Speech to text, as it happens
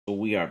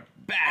We are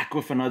back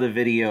with another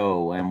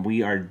video, and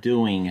we are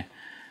doing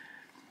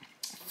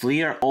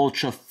Fleer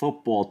Ultra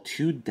Football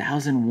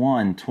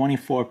 2001,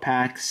 24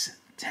 packs,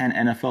 10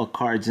 NFL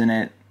cards in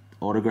it,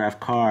 autograph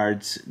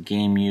cards,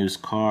 game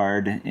used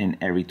card in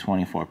every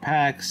 24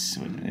 packs.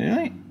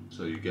 Really?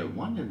 So you get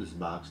one in this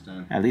box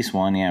then? At least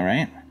one, yeah,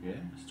 right? Yeah,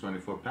 it's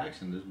 24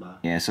 packs in this box.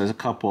 Yeah, so there's a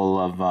couple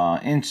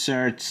of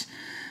inserts.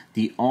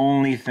 The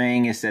only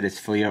thing is that it's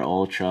Fleer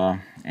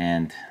Ultra,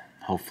 and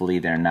hopefully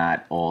they're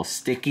not all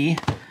sticky.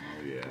 Oh,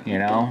 yeah. You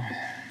know,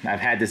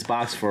 I've had this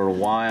box for a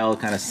while,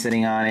 kind of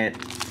sitting on it.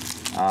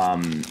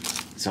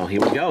 So here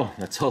we go.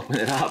 Let's open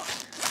it up.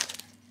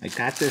 I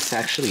got this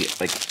actually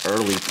like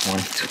early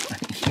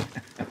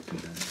 2020.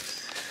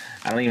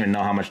 I don't even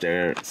know how much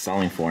they're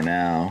selling for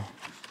now,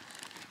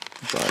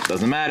 but it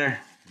doesn't matter.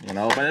 You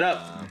know, open it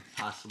up.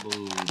 Possible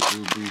Drew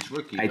Brees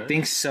rookie, right? I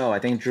think so. I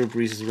think Drew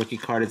Brees' rookie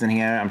card is in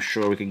here. I'm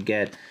sure we could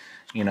get,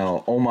 you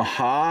know,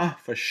 Omaha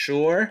for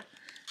sure.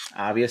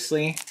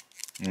 Obviously.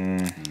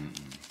 And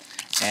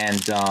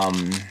Sounds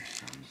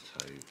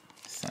tight.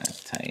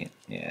 sounds tight.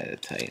 Yeah, they're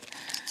tight.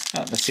 Oh,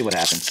 let's see what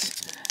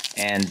happens.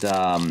 And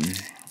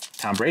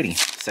Tom Brady,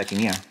 second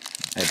year,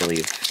 I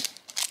believe.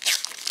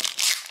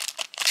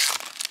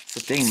 It's the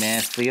thing,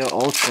 man. Fleer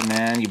Ultra,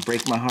 man. You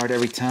break my heart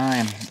every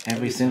time.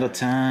 Every single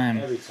time.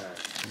 Every time.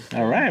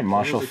 All right,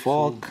 Marshall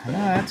Falk. No,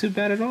 not too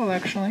bad at all,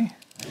 actually.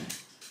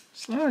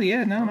 So,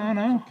 yeah,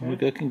 no. We're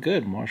looking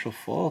good. Marshall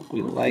Falk,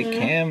 we like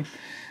him.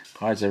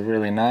 Cards are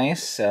really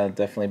nice.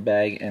 Definitely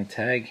bag and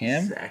tag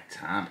him.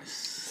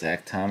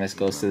 Zach Thomas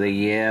goes to the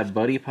yeah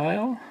buddy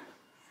pile.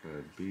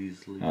 Fred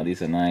Beasley. Oh,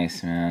 these are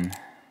nice, man.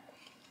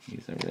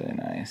 These are really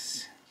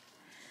nice.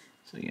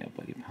 So yeah,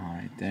 buddy pile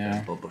right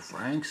there. Bubba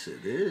Franks,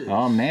 it is.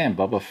 Oh man,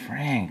 Bubba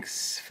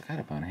Franks. Forgot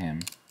about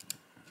him.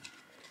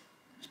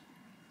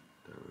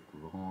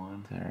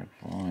 Derek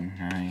Vaughn,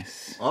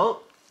 nice.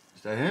 Oh,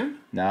 is that him?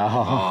 No.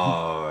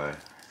 Oh,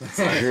 It's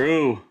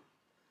Drew.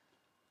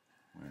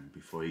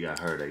 Before he got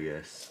hurt, I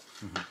guess.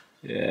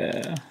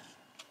 Yeah.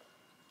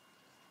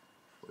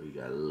 Before he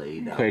got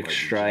laid out. Quick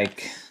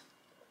strike.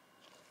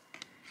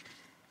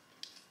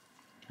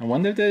 I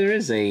wonder if there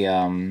is a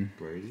Tom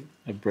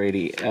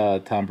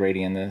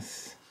Brady in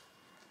this.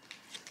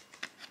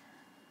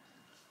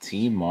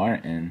 T.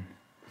 Martin.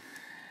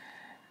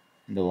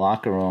 In the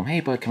locker room. Hey,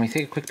 bud, can we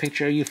take a quick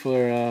picture of you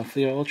for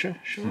Fleer Ultra?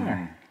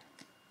 Sure.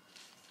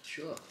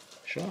 Sure.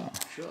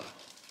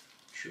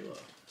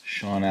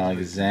 Sean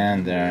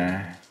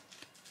Alexander.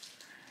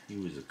 He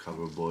was a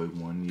cover boy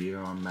 1 year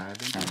on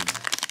Madden.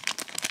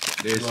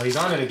 Well, he's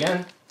on it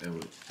again.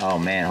 Oh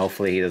man,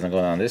 hopefully he doesn't go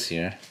down this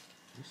year.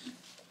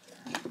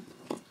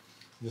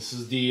 This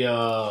is the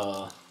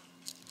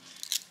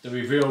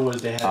reveal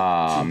was they had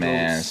Oh two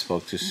man, goals.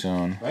 spoke too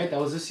soon. Right? That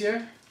was this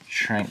year?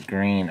 Trent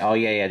Green. Oh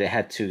yeah, they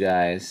had two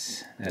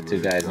guys. They had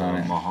two guys on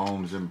it.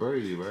 Mahomes and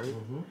Brady, right?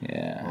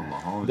 Yeah. Well,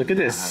 Mahomes Look at is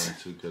not this.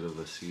 having too good of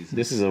a season.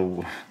 This is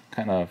a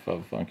kind of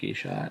a funky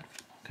shot.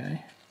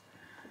 Okay.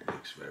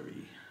 Looks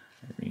very.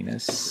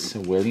 Arenas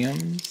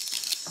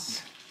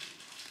Williams.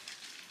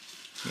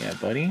 Yeah,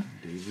 buddy.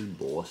 David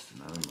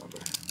Boston, I remember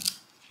him.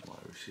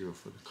 Wide receiver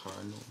for the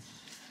Cardinals.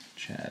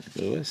 Chad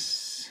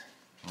Lewis.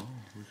 Oh,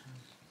 who's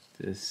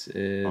that? This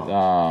is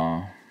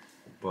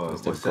But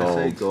it's the what's that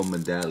say? gold. Gold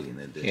medallion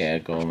edition. Yeah,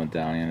 gold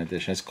medallion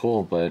edition. It's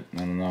cool, but I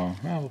don't know.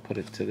 Well, we'll put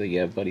it to the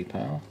yeah buddy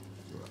pile.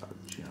 Rob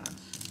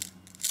Johnson.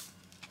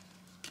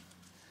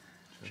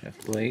 Jeff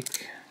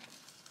Blake.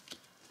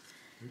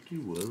 Ricky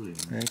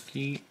Williams.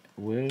 Ricky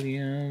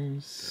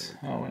Williams.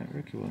 Oh wait,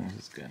 Ricky Williams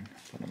is good.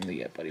 Put him in the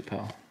yeah buddy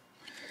pile.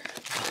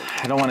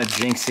 I don't want to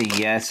jinx it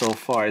yet. So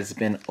far, it's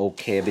been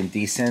okay. It's been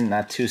decent.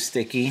 Not too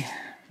sticky.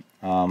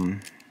 You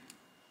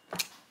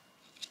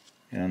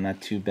know,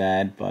 not too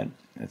bad, but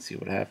let's see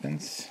what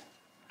happens.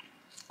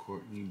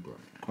 Courtney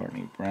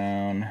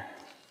Brown.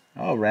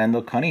 Oh,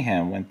 Randall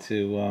Cunningham went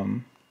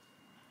to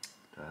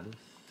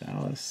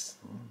Dallas.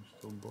 Oh,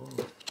 still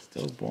balling.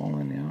 Still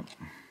balling, yeah.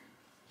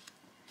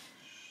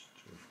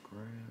 Jeff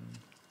Graham.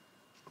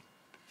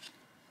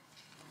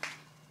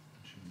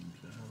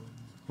 James Allen.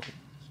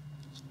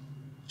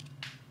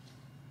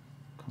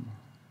 Come on.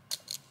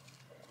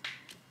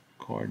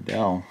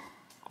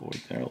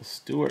 Cordell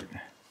Stewart.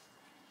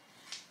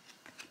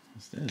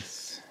 What's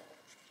this?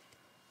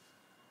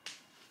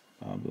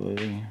 Bob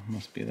Lilly.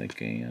 Must be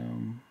like a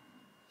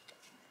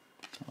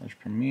college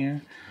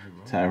premiere.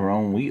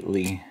 Tyrone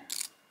Wheatley.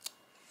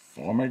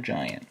 Former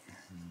Giant.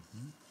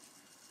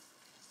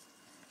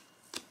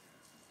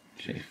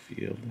 Jay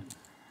Field.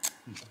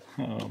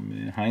 Oh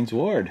man. Hines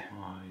Ward.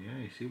 Oh yeah,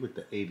 you see with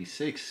the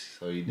 86.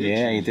 So he did.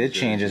 Yeah, he did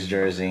change his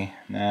jersey. jersey.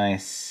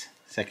 Nice.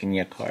 Second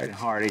year card.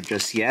 Hardy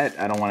just yet.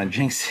 I don't want to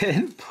jinx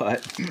it,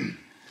 but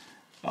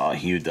oh,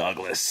 Hugh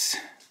Douglas.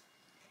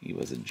 He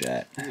was a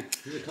Jet.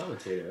 He's a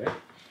commentator,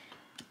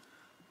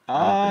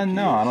 right?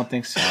 No, I don't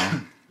think so.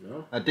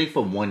 No? I think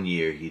for 1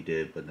 year he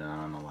did, but then I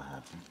don't know what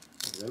happened.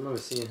 I remember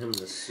seeing him in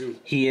the suit.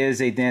 He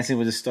is a Dancing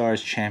with the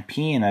Stars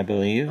champion, I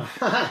believe.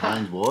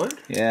 Hines Ward?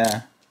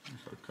 Yeah.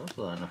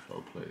 couple of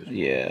NFL players.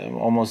 Yeah,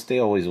 almost they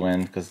always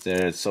win because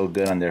they're so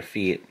good on their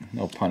feet.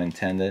 No pun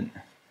intended.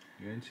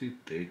 You're too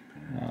thick,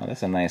 man. Oh,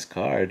 that's a nice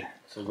card.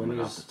 So Coming out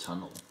winners. the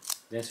tunnel.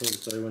 That's what the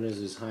story winners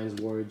is Heinz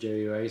Ward,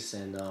 Jerry Rice,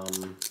 and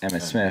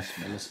Emmitt Smith.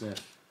 Emmitt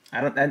Smith.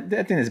 I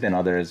think there's been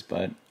others,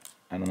 but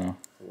I don't know.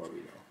 Or we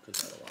know,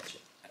 because I don't watch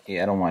it.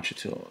 Yeah, I don't watch it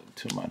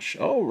too much.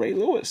 Oh, Ray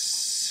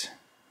Lewis.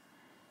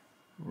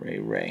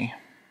 Ray.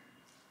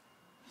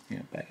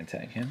 Yeah, back and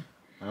tag him.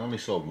 I only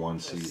saw one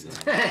season.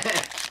 Let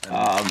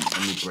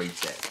me break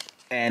that.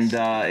 And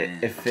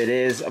if it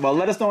is, well,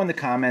 let us know in the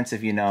comments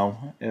if you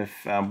know.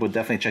 If we'll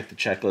definitely check the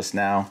checklist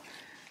now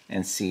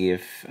and see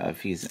if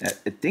he's.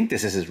 I think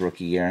this is his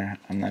rookie year.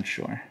 I'm not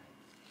sure.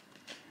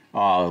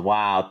 Oh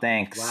wow!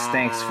 Thanks,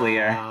 thanks,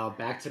 Fleer. Wow,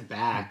 back to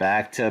back.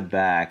 Back to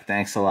back.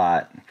 Thanks a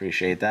lot.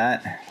 Appreciate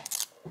that.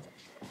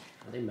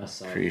 They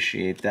mess up.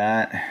 Appreciate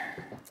that.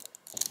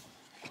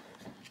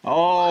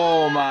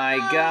 Oh my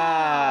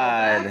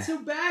God! Back to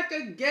back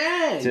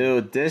again,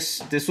 Dude,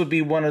 this would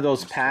be one of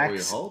those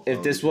packs.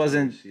 If this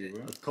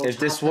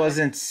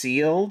wasn't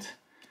sealed,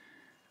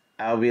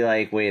 I'll be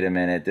like, wait a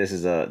minute,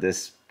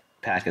 this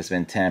pack has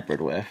been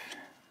tampered with.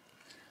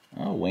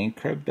 Oh, Wayne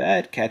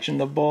Corbett catching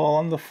the ball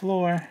on the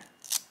floor.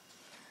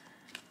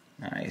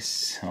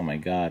 Nice. Oh my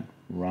God,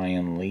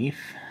 Ryan Leaf.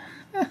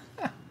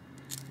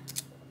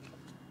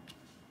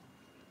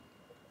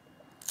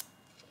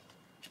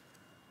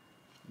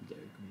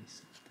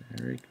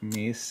 Derek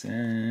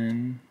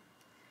Mason.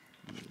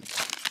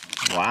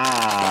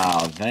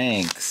 Wow,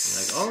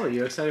 thanks. Like, oh,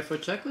 you're excited for a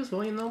checklist?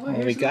 Well, you know what?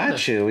 Well, we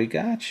got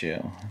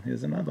you.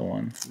 Here's another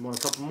one. You want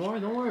a couple more?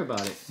 Don't worry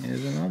about it.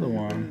 Here's another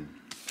one.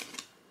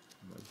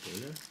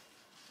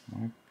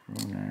 Mark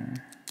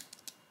Bruner.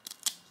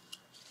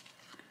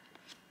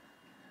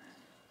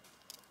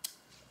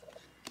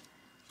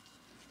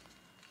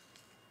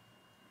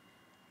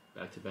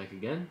 Back to back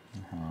again?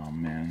 Oh,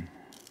 man.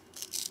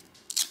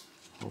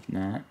 Hope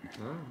not.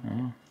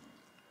 Oh.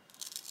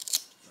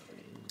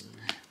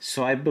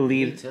 So I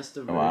believe...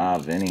 Wow,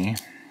 Vinny.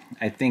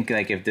 I think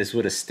like if this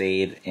would have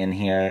stayed in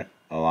here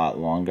a lot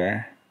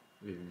longer,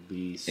 it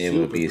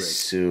would be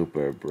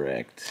super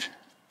bricked.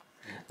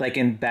 Like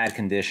in bad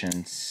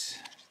conditions.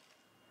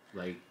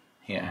 Like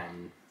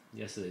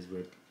yesterday's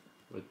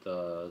with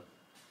the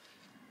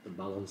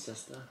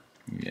Baloncesta.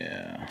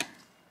 Yeah.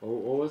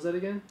 What was that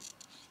again?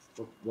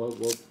 What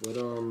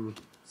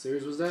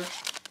series was that?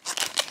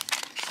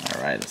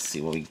 All right, let's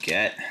see what we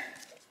get.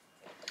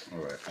 All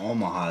right,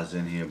 Omaha's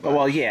in here. Oh,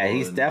 well, yeah,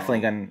 he's definitely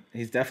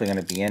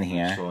gonna be in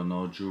here. So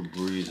no Drew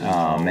Brees.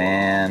 Oh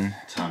man.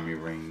 Tommy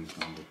Ring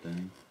on the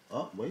thing.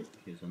 Oh wait,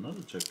 here's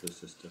another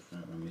checklist that's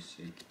different. Let me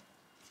see.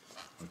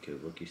 Okay,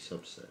 rookie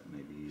subset.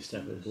 Maybe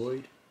Stephen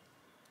Boyd.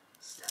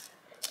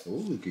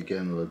 Oh, we could get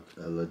a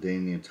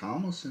LaDainian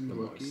Tomlinson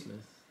rookie.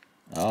 Smith.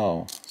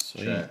 Oh,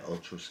 sweet. Chad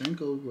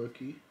Ochocinco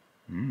rookie.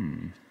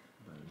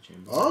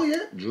 Chambers. Oh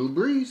yeah, Drew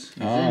Brees. He's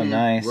Oh,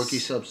 nice. Rookie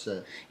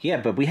subset. Yeah,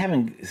 but we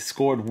haven't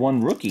scored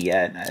one rookie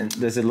yet.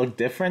 Does it look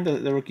different,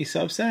 the rookie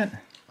subset?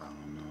 I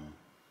don't know.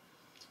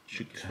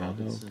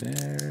 Chicago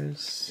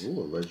Bears.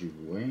 Oh, Reggie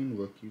Wayne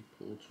rookie.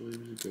 Pull he was a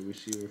good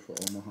receiver for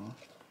Omaha.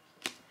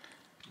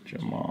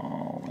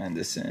 Jamal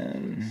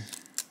Anderson.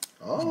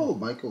 Oh,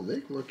 Michael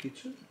Vick rookie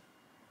too.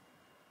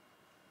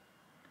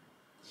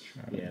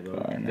 Yeah,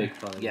 Garner. big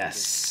fun.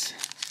 Yes.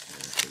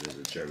 So there's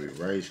a Jerry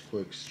Rice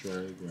quick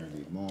strike,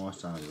 Randy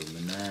Moss, Tommy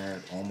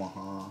Manette,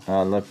 Omaha.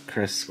 Oh, look,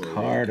 Chris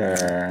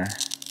Carter.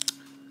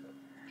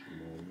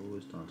 Jamal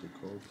Lewis, Dante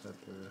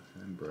Culpepper,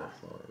 and Brett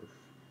Favre.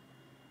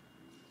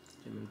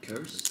 Jim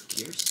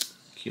Kearse.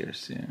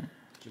 Kearse, yeah.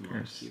 Jamal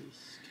Kearse.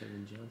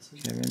 Kevin Johnson.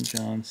 Kevin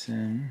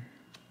Johnson.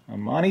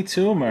 Amani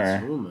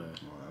Toomer. Oh,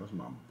 that was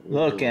my boy.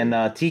 Look,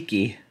 and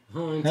Tiki.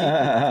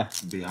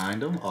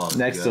 Behind him? Oh,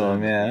 next to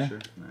him, yeah.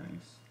 Picture? Nice.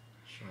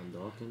 Sean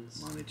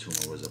Dawkins. Monty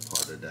Toomer was a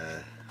part of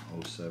that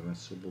 07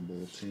 Super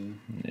Bowl team.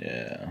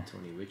 Yeah.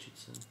 Tony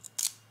Richardson.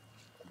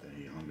 Then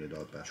he hung it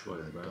up after Troy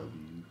that Brown.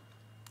 W.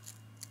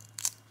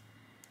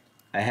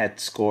 I had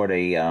scored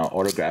a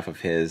autograph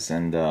of his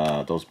and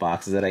those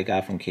boxes that I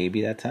got from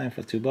KB that time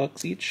for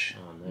 $2 each.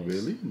 Oh, nice.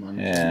 Really?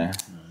 Monty Yeah. Toomer?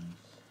 Nice.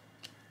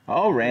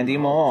 Oh, Randy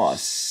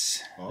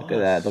Moss. Oh, Look at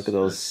that. Look at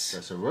those.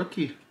 That's a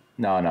rookie.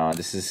 No.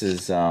 This is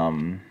his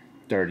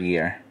third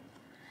year.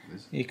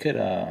 You could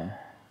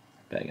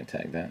bag and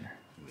tag that.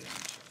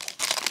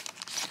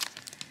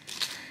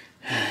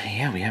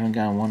 Yeah, we haven't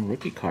gotten one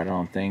rookie card, I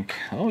don't think.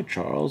 Oh,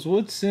 Charles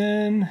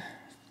Woodson.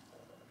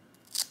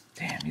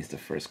 Damn, he's the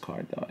first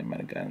card, though. I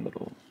might have gotten a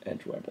little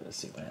edge wear, but let's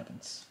see what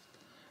happens.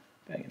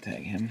 Bag and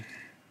tag him.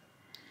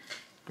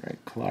 Greg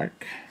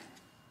Clark.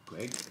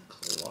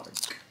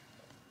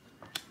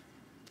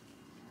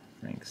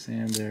 Frank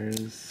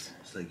Sanders.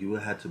 It's like you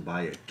would have to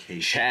buy a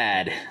case.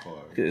 Chad. Card.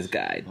 Look at this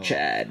guy,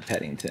 Chad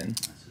Pennington.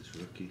 That's his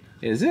rookie.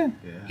 Is it?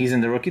 Yeah. He's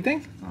in the rookie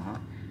thing? Uh-huh.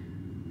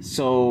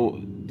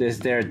 So, is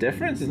there a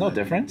difference? There's no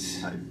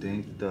difference? I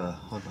think the...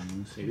 Hold on, let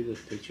me see. Maybe the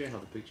picture, how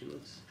the picture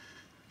looks.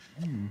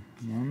 I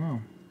don't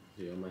know.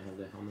 They all might have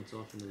their helmets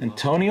off in the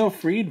Antonio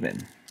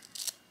Friedman.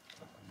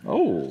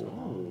 Oh.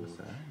 What's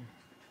that?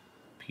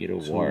 Peter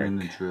Two Warwick. in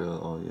the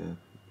drill. Oh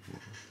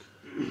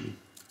yeah.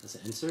 That's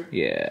an insert?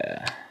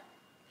 Yeah.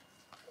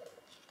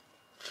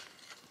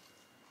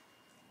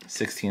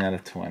 16 out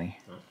of 20.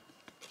 Oh.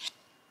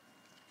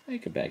 You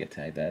could bag and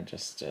tag that.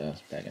 Just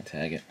bag and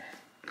tag it.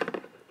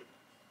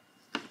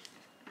 2-minute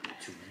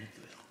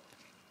drill.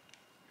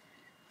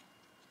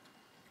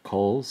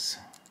 Coles.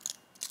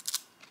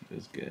 It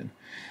was good.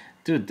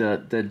 Dude,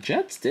 the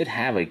Jets did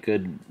have a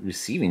good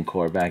receiving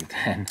core back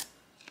then.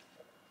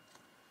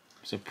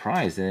 I'm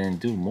surprised they didn't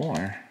do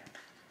more.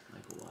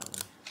 Michael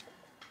Wiley.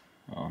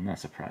 Oh, I'm not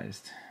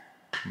surprised.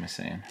 What am I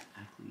saying?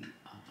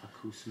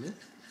 Aku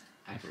Smith?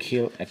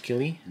 Achille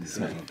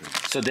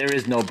Smith. So there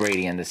is no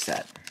Brady in this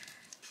set.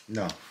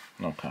 No.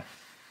 Okay.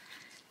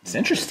 It's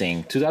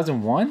interesting.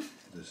 2001?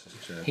 This is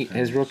Jeff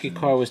His rookie Henderson.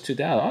 card was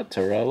 2000. Oh,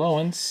 Terrell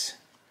Owens.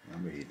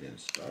 Remember, he didn't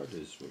start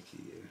his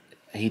rookie year.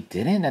 He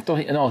didn't? I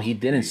thought he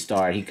didn't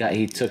start.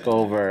 He took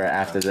over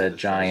after the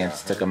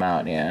Giants took him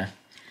out, yeah.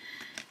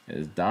 It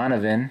was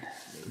Donovan.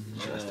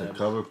 That's the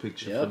cover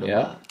picture for the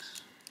Yep.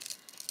 box.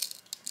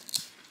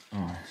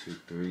 Oh.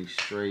 2-3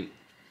 straight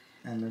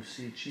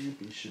NFC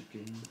Championship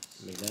games.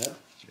 McNabb?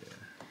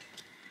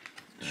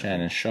 Yeah.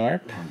 Shannon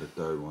Sharp. On the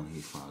third one,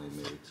 he finally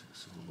made it to the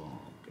Super Bowl.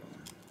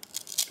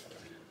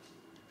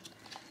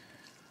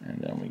 And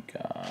then we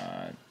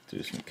got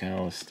Deuce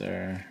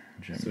McAllister.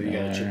 Jim So you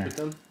got a chip Miller. with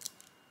them?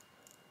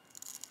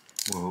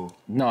 Whoa.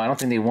 No, I don't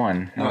think they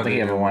won. I don't think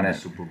he ever won the it.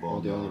 Super Bowl.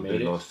 Oh, they only They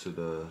made it? lost to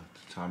the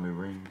Tommy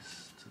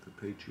Rings to the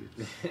Patriots.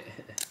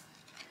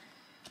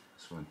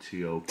 That's when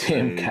T.O.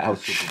 Tim played the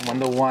Couch. Super Bowl.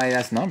 Wonder why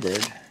that's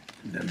numbered.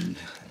 Them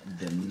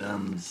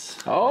nuns.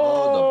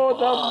 Oh,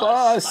 the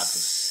bus.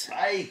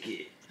 Spike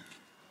it.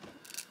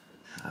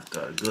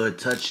 After a good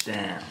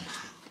touchdown.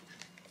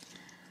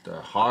 The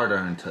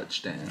hard-earned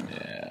touchdown.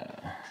 Yeah.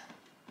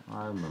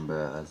 I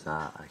remember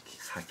Azar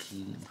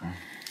Hakeem.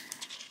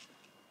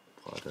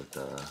 Part of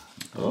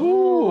the...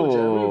 Ooh,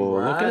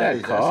 Jerry look at that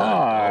Rice.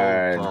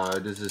 card. That's a dope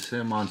card. This is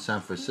him on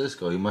San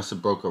Francisco. He must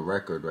have broke a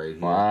record right here.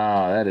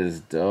 Wow, that is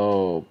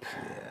dope.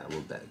 Yeah,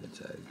 we'll bag and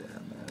tag that,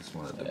 man. That's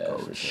one of the Yeah,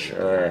 goats. for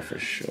sure, for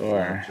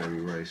sure. Jerry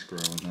Rice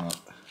growing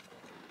up.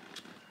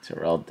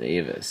 Terrell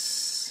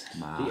Davis.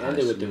 He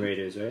ended with the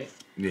Raiders, right?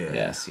 Yeah.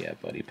 Yes, yeah,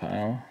 Buddy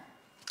Powell.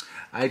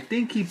 I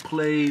think he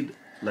played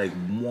like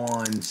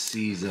one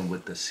season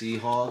with the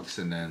Seahawks,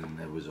 and then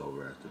it was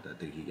over after that. I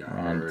think he got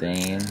Ron hurt.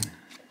 Dane.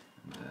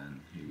 And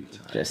then he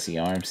retired. Jesse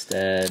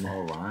Armstead.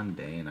 Oh, Ron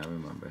Dane. I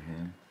remember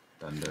him.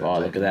 Thunder Oh,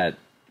 look at Lightning. that.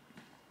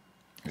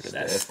 Look at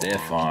that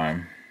stiff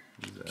arm.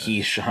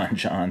 Keyshawn Oh,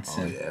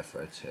 Johnson. yeah.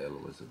 Fred Taylor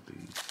was a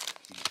beast.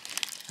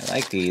 I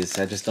like these.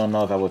 I just don't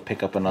know if I would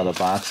pick up another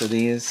box of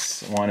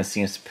these. One, it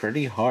seems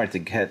pretty hard to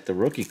get the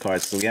rookie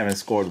cards, so we haven't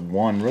scored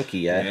one rookie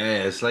yet.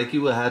 Yeah, it's like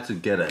you would have to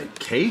get a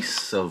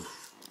case of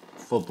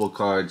football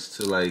cards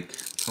to like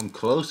come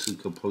close to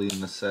completing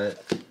the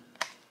set.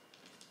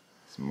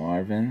 It's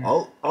Marvin.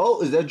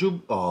 Oh, is that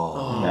Drew?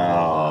 Oh,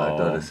 No. I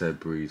thought it said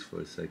Breeze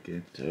for a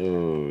second.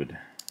 Dude.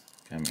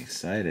 Got me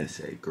excited. It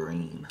said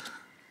Green.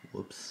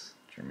 Whoops.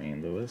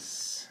 Jermaine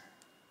Lewis.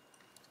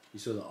 You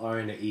saw the R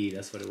and the E,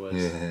 that's what it was.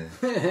 Yeah.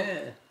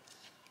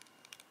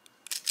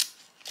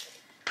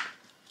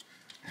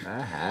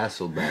 That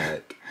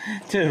Hasselback.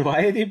 Dude,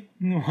 why are they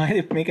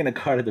making a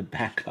card of the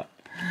backup?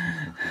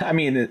 I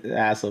mean, the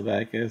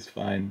Hasselback is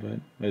fine, but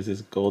what is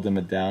this golden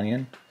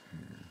medallion?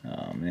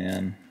 Oh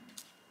man,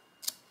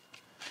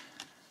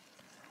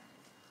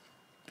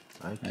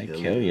 I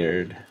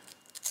Killiard.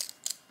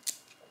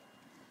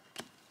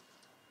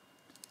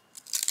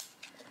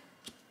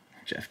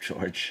 Jeff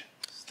George.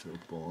 Still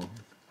ball.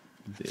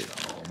 Dude.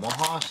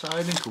 Omaha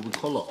signing? Could we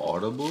call it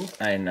audible?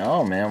 I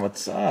know, man.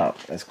 What's up?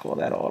 Let's call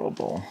that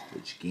audible.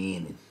 Rich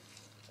Gannon.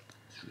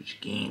 It's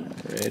Rich Gannon.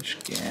 Rich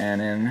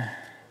Gannon.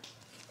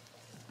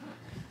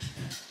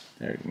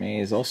 Derek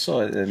Mays.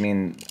 Also, I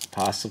mean,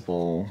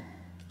 possible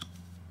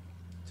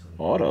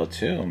auto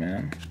too,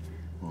 man.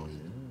 Oh, yeah.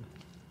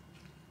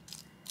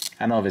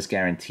 I don't know if it's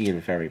guaranteed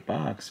with every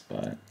box,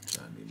 but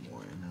Johnny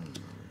Moore. I remember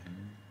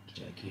him.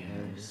 Jackie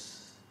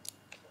Harris.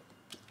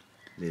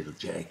 Little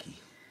Jackie.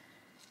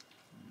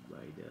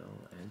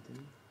 Rydell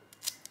Anthony.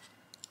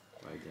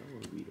 Rydell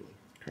or Weedle?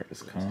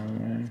 Curtis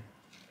Conway.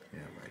 Yeah,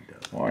 right there.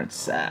 Warren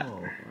Sapp.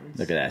 Oh,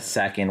 Look at that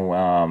second.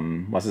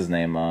 What's his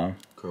name?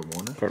 Kurt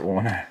Warner? Kurt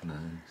Warner. Nice.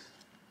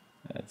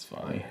 That's Oh,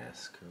 funny.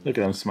 yes. Kurt. Look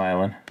at him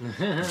smiling.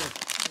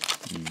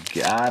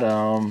 Got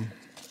him.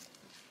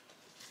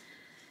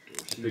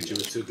 The picture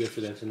was too good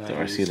for them tonight.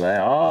 Dorsey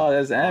Oh,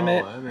 there's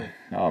Emmett. Oh, Emmett.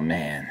 Oh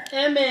man.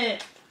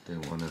 Emmett! I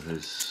think one of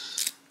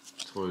his,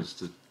 towards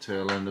the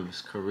tail end of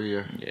his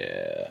career,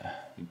 Yeah.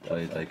 he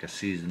played like a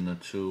season or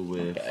two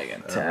with Bag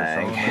and Arizona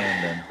tag.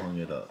 and then hung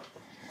it up.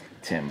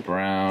 Tim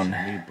Brown.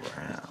 Jimmy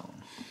Brown.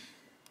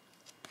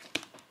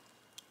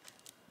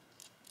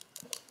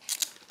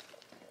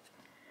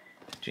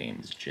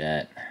 James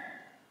Jett.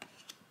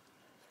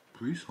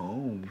 Priest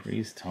Holmes.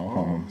 Priest Oh, he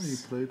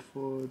Holmes. played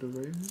for the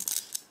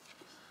Ravens.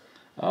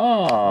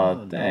 Oh,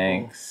 no.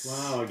 thanks.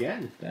 Wow,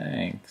 again.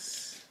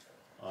 Thanks.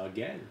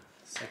 Again.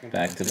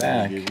 Back to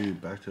back. Give you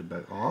back to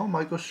back. Oh,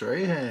 Michael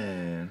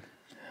Strahan.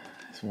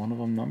 Is one of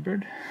them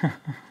numbered?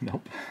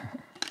 Nope.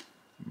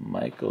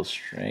 Michael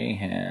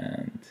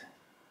Strahan.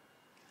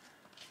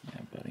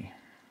 Yeah, buddy.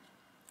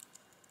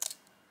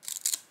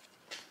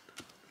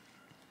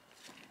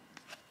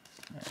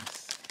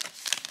 Nice.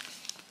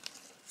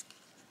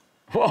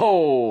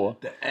 Whoa!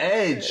 The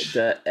Edge.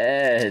 The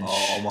Edge.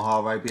 Oh, Omaha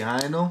right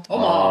behind him.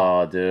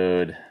 Oh,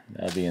 dude.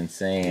 That'd be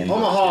insane.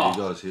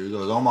 Omaha. Here he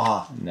goes.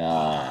 Omaha.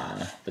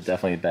 Nah. But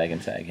definitely bag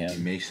and tag He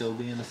him. may still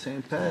be in the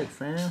same pack,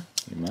 fam.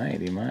 He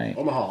might.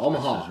 Omaha.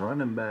 This is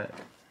running back.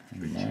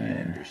 Richie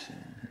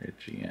Anderson.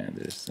 Richie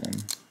Anderson.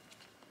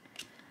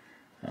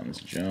 Thomas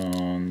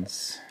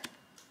Jones.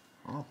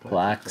 Oh,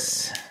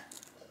 Plax.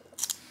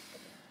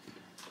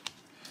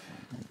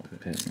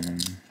 Pittman.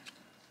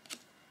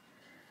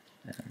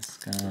 And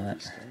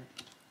Scott.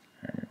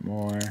 Herman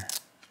Moore.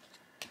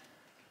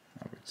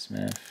 Robert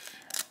Smith.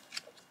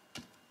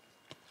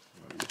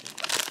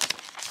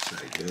 It's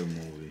a good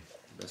movie.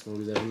 Best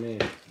movies ever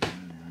made.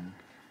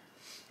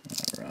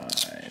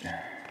 Alright.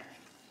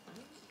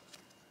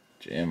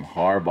 Jim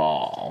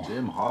Harbaugh.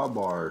 Jim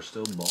Harbaugh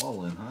still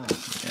balling, huh?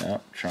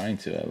 Yep, trying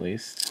to at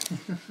least.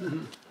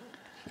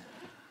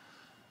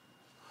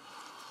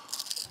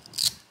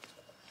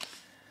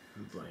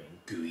 Brian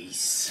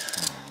Grease.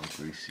 Oh,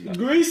 Greasy.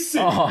 Greasy.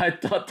 Oh, I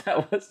thought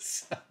that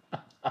was.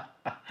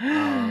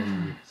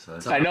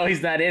 I know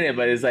he's not in it,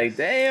 but it's like,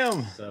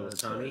 damn. So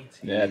Tommy.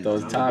 Yeah,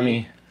 those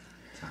Tommy.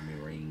 Tommy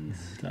Rings.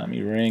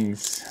 Tommy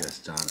Rings. Guess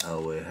John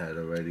Elway had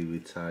already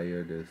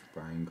retired if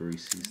Brian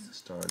Greasy's the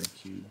starting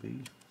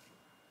QB.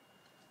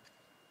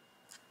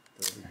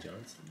 David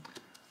Johnson.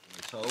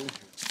 So?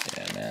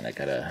 Yeah, man, I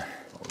gotta.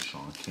 Oh,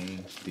 Sean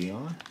King.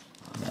 Dion?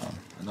 No.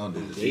 I know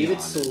there's a David Dion.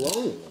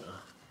 Stallone.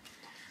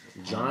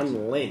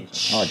 John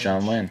Lynch. Oh,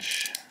 John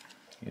Lynch.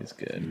 He's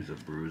He good. was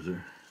a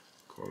bruiser.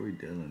 Corey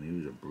Dillon, he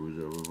was a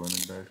bruiser with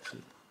running back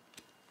too.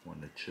 Won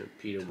the chip.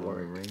 Peter Tower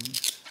Warwick.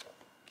 Rings.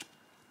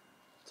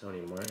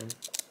 Tony Martin.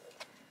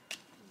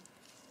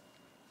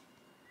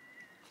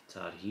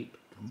 Todd Heap.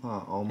 Come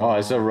on, Oh,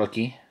 it's a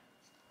rookie.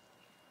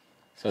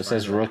 So it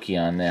says rookie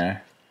on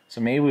there. So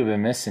maybe we've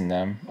been missing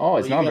them. Oh,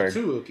 it's you got numbered.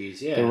 2 rookies,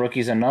 yeah. The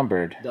rookies are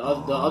numbered. The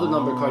other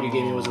number card you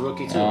gave me was a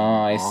rookie too. Oh,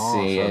 I Oh,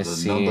 see. so I the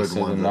see. numbered So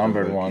the ones are the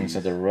numbered ones are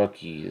rookies. the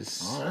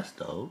rookies. Oh, that's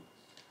dope.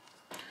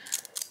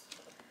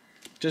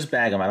 Just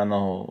bag them. I don't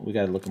know. We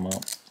gotta look them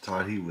up.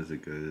 Thought he was a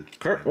good.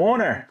 Kurt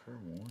Warner.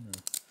 Kurt Warner.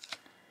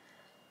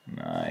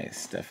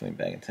 Nice. Definitely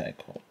bag and tag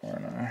Kurt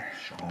Warner.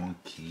 Sean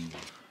King.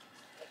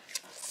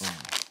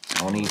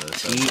 Tony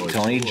that's T. that boy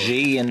Tony Tua.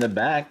 G in the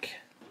back.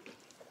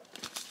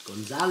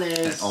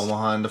 Gonzalez.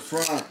 Omaha in the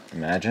front.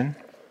 Imagine.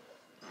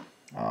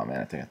 Oh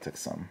man, I think I took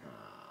some.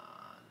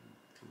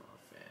 Come on,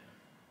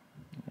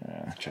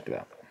 fam. Yeah, check it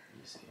out. Let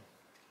me see.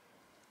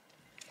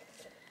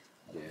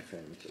 Yeah, fam,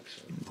 we took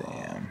some.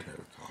 Damn.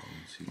 Kerry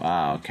Collins. He-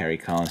 Wow, Kerry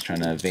Collins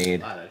trying to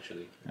evade. A lot,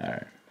 actually. All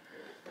right.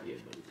 Yeah,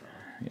 buddy.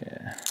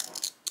 Yeah.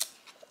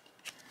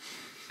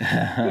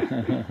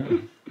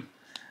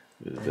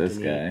 Who's this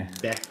guy?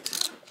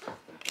 Becht.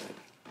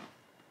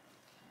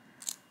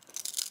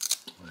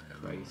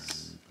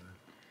 Rice.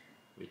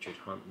 Richard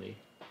Huntley.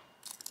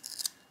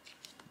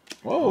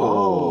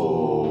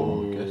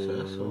 Whoa. Guess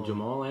that's all.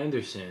 Jamal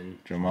Anderson.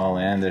 Jamal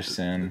The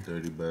Anderson.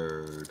 Dirty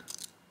Bird.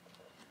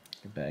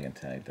 Bag and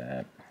tag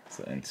that. It's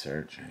an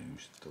insert.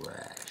 James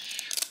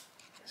Thrash.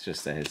 It's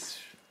just that his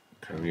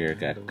career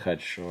got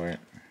cut short.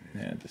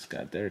 Yeah, this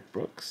guy Derek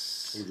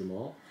Brooks. Who,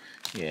 Jamal?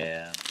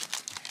 Yeah.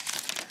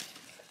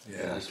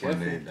 Yeah,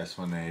 that's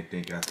when they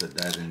think after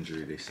that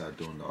injury they start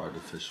doing the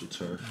artificial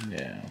turf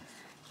Yeah.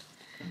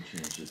 and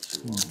change it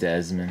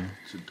Desmond.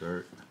 to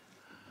dirt.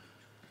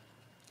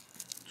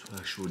 To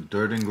actual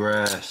dirt and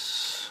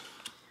grass.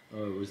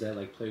 Oh, was that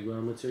like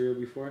playground material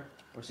before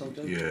or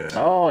something? Yeah.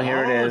 Oh,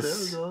 here it There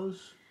is. it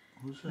goes.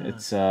 Who's that?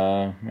 It's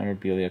a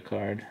memorabilia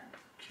card.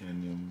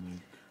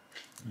 Canyon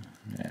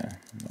Yeah,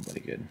 nobody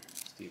good.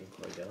 Stephen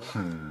Cordell.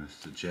 Lake. It's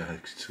the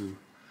Jags too.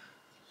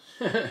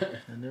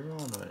 And they're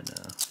on right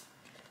now.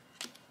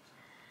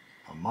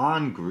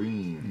 Amon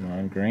Green.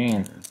 On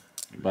green.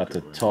 Yeah, About to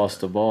good running toss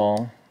the ball.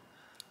 back.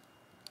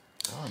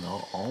 I don't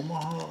know.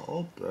 Omaha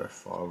or Brett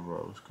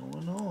Favre. What's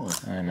going on?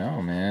 I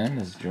know, man.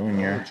 This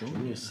junior.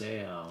 Junior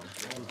Seau.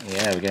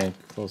 Yeah, we're getting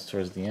close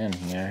towards the end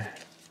here.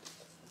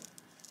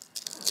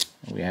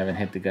 We haven't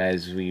hit the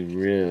guys we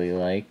really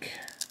like.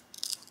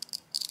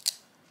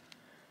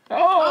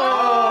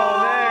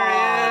 Oh, there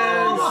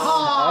he is!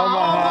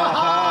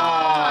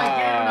 Omaha!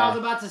 Again, I was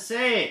about to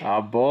say it.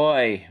 Our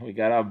boy. We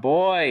got our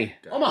boy.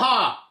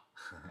 Omaha!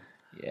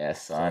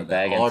 Yes, on that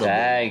bag and audible.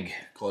 tag.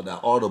 Called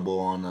that audible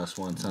on us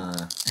one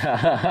time.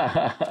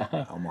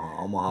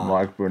 Omaha.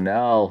 Mark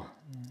Brunell.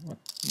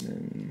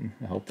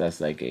 I hope that's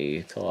like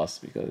a toss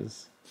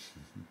because.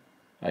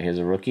 Oh, here's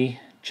a rookie.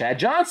 Chad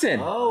Johnson.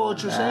 Oh,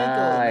 Ocho Cinco.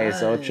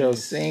 Nice. Ocho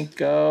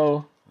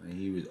Cinco.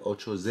 He was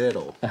Ocho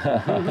Zero.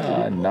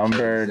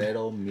 Numbered.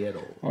 Zero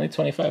Miedo. Only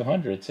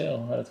 2,500 too.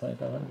 Out of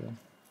 2,500.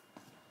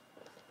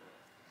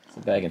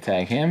 So I can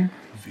tag him.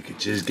 If you could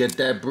just get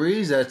that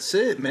Breeze, that's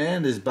it,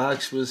 man. This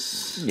box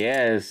was...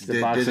 Yes,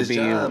 the box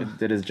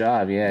did his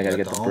job. Yeah, I gotta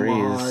get the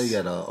Omaha, Breeze. you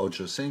got a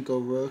Ocho Cinco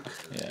Rook.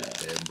 Yeah.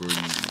 That Breeze.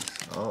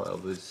 Oh,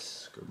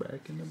 Elvis, go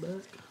back in the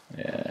back.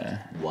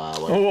 Yeah. Wow.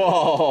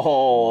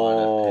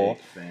 Whoa. What a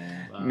pick,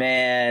 man. Wow.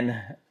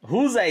 Man,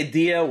 whose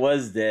idea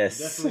was this?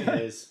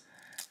 Definitely his.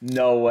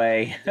 No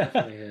way.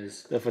 Definitely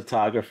his. The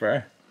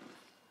photographer.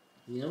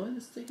 You know what?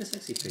 Let's take a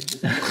sexy picture.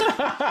 People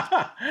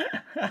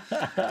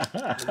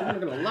are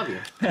gonna love you.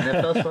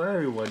 NFL's for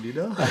everyone, you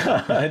know?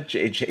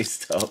 JJ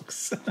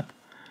Stokes.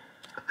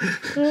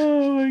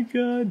 Oh my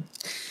god.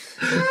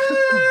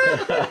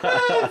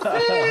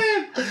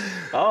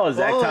 Oh,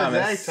 Zach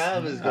Thomas. Zach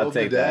Thomas, I'll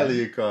take that.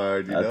 medallion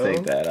card, you know? I'll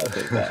take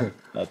that.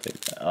 I'll take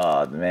that.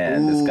 Oh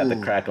man, this got the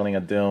crackling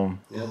of doom.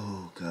 Yep.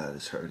 Oh, God,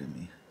 it's hurting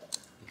me.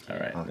 All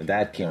right, Okay,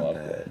 that came not up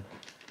bad. good.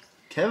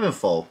 Kevin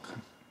Folk.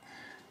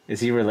 Is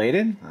he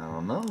related? I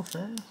don't know,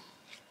 fam.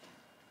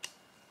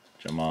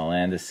 Jamal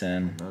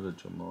Anderson. Another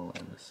Jamal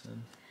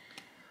Anderson.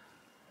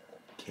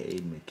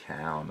 Cade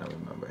McCown, I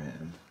remember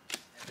him.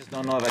 I just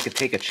don't know if I could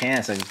take a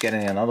chance of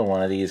getting another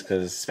one of these,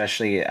 because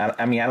especially,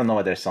 I mean, I don't know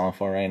what they're selling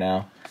for right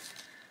now.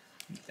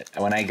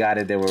 When I got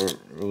it, it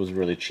was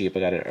really cheap. I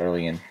got it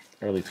early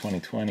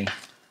 2020.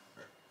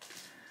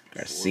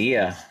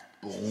 Garcia.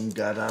 Boom,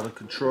 got out of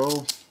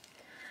control.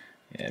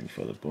 Yeah,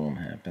 before the boom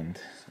happened.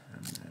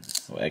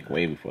 Like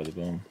way before the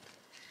boom.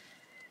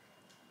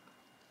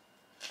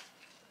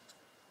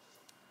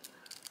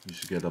 You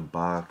should get a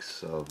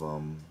box of,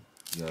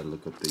 you gotta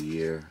look up the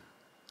year.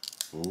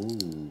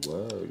 Ooh,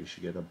 wow, you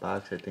should get a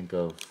box, I think,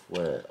 of,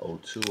 what,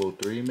 02,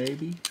 03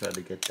 maybe? Try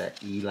to get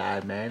that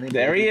Eli Manning.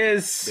 There baby. he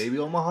is. Baby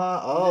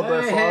Omaha. Oh,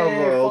 Brett Hey, Favre.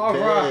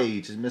 Favre.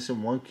 Okay, just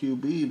missing one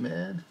QB,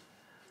 man.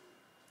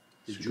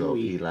 Should go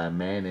Drewy. Eli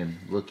Manning,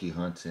 rookie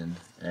hunting,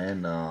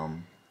 and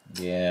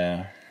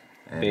Yeah.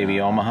 and,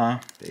 Baby Omaha.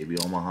 Baby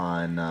Omaha,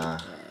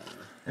 and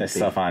There's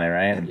stuff on it,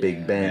 right? and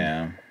Big Ben.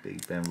 Yeah.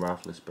 Big Ben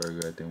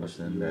Roethlisberger, I think, was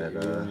in You that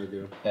want me to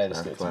do? Yeah,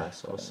 just that get class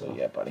some. also.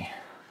 Yeah, buddy.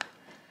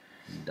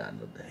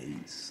 Donald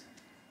Hayes.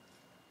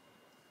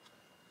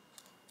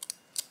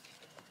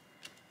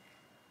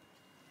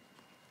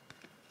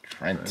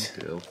 Trent.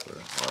 Bill for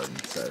hard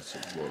and fast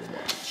Florida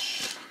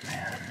watch.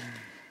 Man.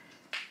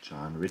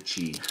 John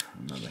Ritchie.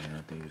 Remember him?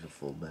 I think he was a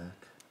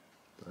fullback.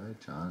 Brad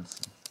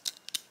Johnson.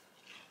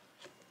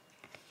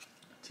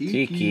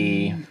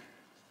 Tiki.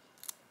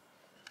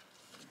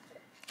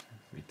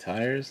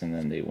 Retires and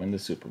then they win the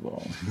Super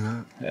Bowl.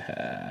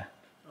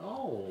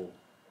 Oh.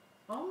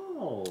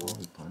 Oh.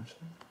 He punched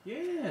him.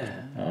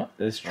 Yeah. Oh,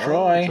 there's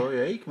Troy. Oh,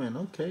 Troy Aikman.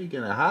 Okay,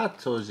 getting hot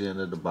towards the end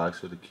of the box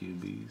for the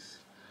QBs.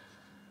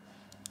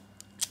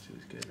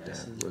 Just get Nice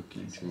that and- rookie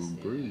nice Drew and-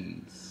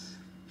 Brees.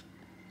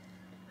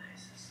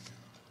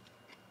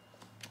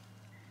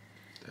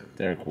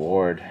 Derek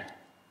Ward.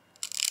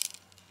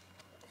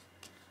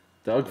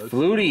 Doug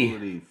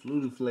Flutie.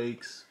 Flutie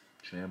Flakes.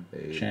 Champ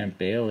Bailey. Champ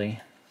Bailey.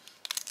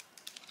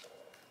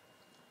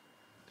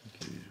 I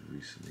think he was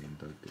recently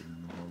inducted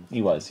in the Hall of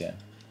He was, yeah.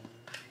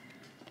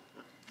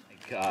 My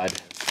God.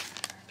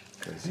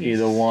 Fame.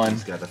 Either one.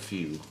 He's got a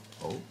few.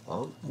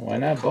 Oh. Why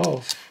not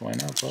both? Why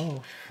not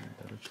both?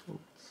 Got a coat.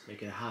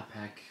 Make it a hot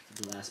pack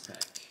for the last pack.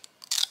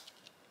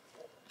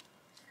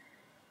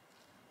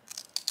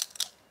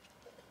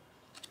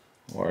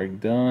 Work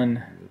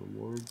done. Little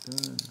work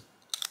done.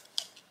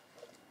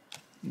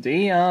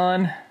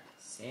 Dion.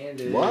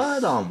 Sanders.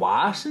 What, on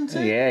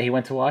Washington? Yeah, he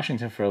went to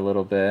Washington for a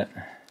little bit.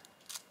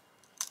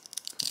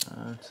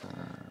 That's,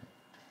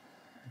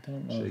 I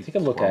don't know. Jake Take a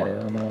look at it. I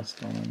Plummer. don't know what's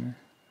going on there.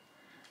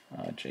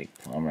 Oh, Jake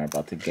Plummer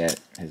about to get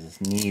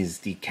his knees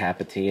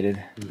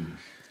decapitated.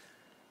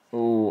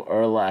 Ooh,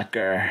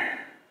 Urlacher.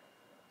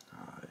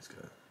 he's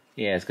got.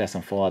 Yeah, it's got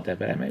some fallout there,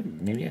 but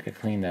maybe I could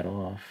clean that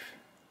off.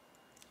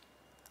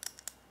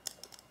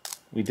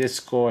 We did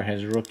score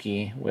his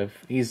rookie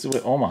he's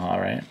with Omaha,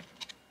 right?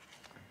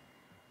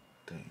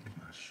 Dang,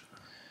 not sure.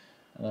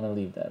 I'm gonna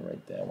leave that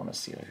right there. I want to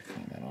see if I can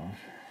clean that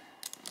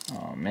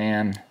off. Oh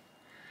man,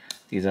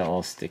 these are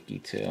all sticky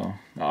too.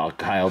 Oh,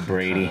 Kyle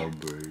Brady. Kyle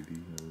Brady.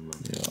 I remember.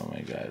 Oh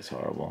my God, it's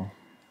horrible.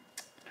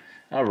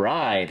 All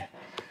right,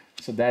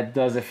 so that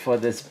does it for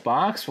this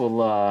box.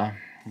 We'll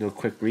do a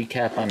quick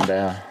recap on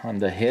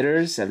the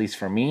hitters, at least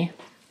for me.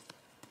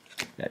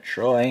 Got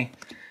Troy.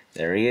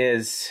 There he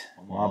is,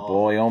 my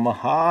boy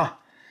Omaha.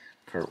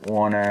 Kurt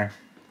Warner,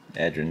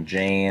 Edrin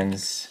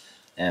James,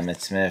 Emmitt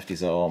Smith.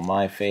 These are all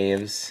my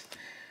faves.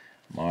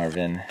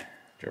 Marvin,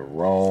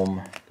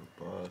 Jerome,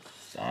 The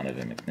bus.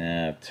 Donovan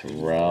McNabb,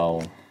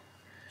 Terrell,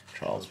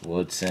 Charles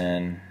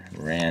Woodson,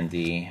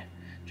 Randy,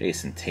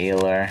 Jason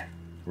Taylor,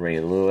 Ray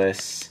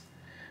Lewis,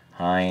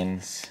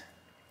 Hines,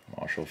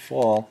 Marshall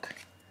Falk,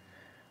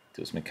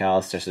 Deuce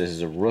McAllister. So this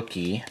is a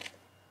rookie,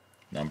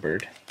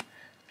 numbered.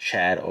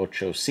 Chad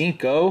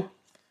Ochocinco,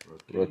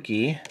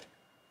 rookie.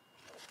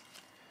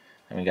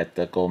 And we got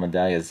the gold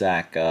medallia,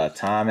 Zach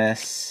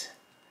Thomas.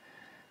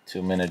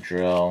 2-minute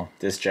drill.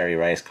 This Jerry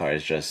Rice card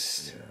is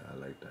just Yeah, I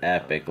like that.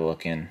 epic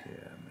looking. Yeah,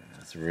 man.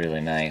 It's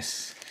really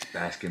nice.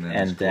 Basking in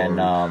And his then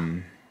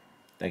glory.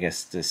 I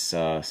guess this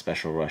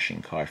special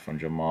rushing card from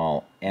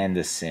Jamal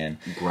Anderson.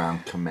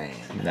 Ground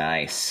command.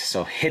 Nice.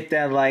 So hit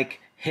that like,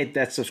 hit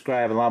that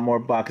subscribe. A lot more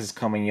boxes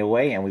coming your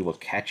way, and we will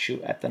catch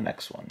you at the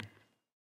next one.